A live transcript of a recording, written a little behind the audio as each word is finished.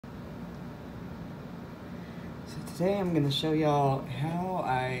So today I'm going to show y'all how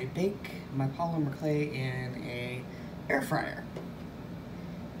I bake my polymer clay in a air fryer.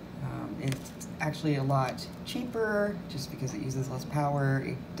 It's actually a lot cheaper just because it uses less power,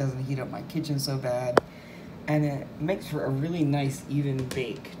 it doesn't heat up my kitchen so bad, and it makes for a really nice even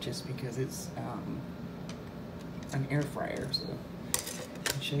bake just because it's an air fryer. So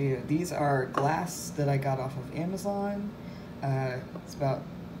I'll show you. These are glass that I got off of Amazon. It's about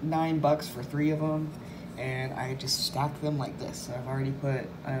 $9 for 3 of them. And I just stack them like this. So I've already put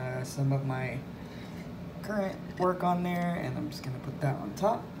some of my current work on there, and I'm just gonna put that on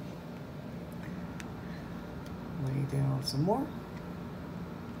top. Lay down some more.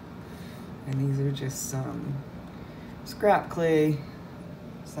 And these are just some scrap clay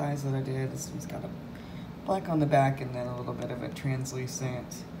size that I did. This one's got a black on the back and then a little bit of a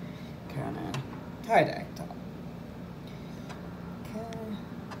translucent kind of tie-dye top. Okay.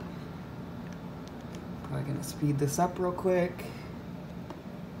 I'm gonna speed this up real quick.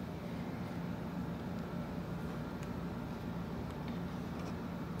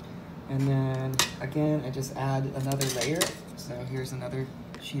 And then again, I just add another layer. So here's another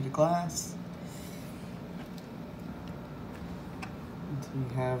sheet of glass. And so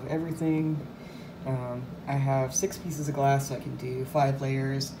we have everything. I have 6 pieces of glass, so I can do 5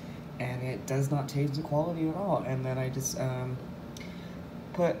 layers, and it does not change the quality at all. And then I just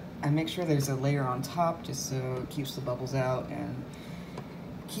I make sure there's a layer on top just so it keeps the bubbles out and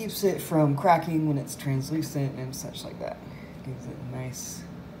keeps it from cracking when it's translucent and such like that. Gives it a nice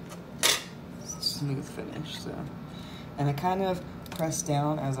smooth finish. So, and I kind of press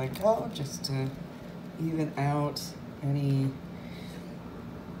down as I go just to even out any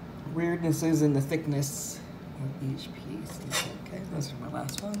weirdnesses in the thickness of each piece. Okay, those are my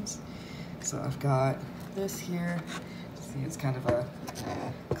last ones. So I've got this here. See, it's kind of a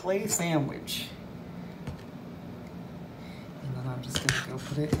clay sandwich. And then I'm just gonna go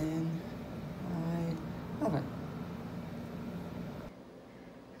put it in my oven.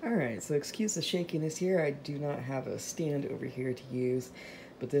 Alright, so excuse the shakiness here. I do not have a stand over here to use,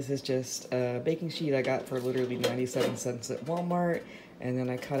 but this is just a baking sheet I got for literally 97 cents at Walmart, and then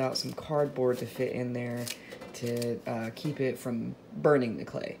I cut out some cardboard to fit in there to keep it from burning the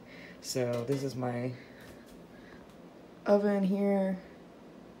clay. So this is my oven here,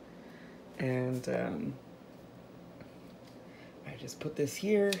 and I just put this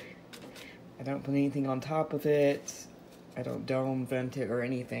here. I don't put anything on top of it. I don't dome vent it or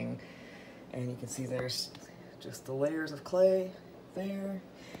anything. And you can see there's just the layers of clay there.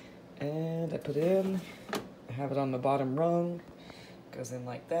 And I put it in. I have it on the bottom rung. Goes in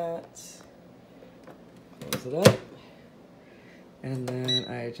like that. Close it up. And then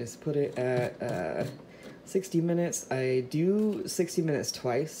I just put it at 60 minutes. I do 60 minutes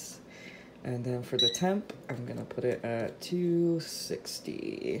twice. And then for the temp, I'm gonna put it at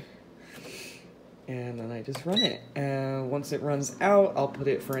 260. And then I just run it. And once it runs out, I'll put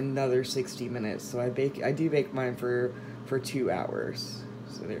it for another 60 minutes. So I do bake mine for 2 hours.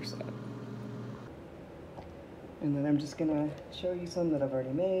 So there's that. And then I'm just gonna show you some that I've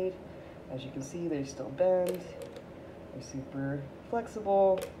already made. As you can see, they still bend. They're super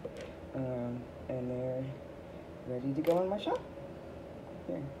flexible. And they're ready to go in my shop.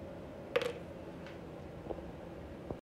 Here.